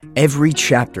Every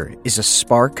chapter is a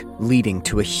spark leading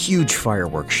to a huge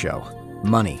fireworks show.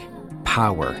 Money,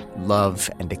 power, love,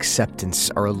 and acceptance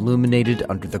are illuminated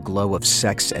under the glow of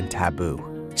sex and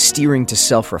taboo, steering to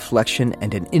self-reflection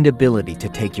and an inability to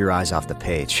take your eyes off the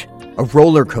page. A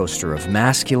roller coaster of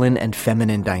masculine and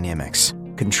feminine dynamics,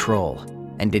 control,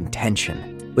 and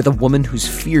intention, with a woman whose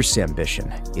fierce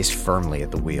ambition is firmly at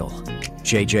the wheel.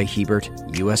 J.J. Hebert,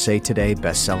 USA Today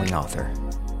bestselling author.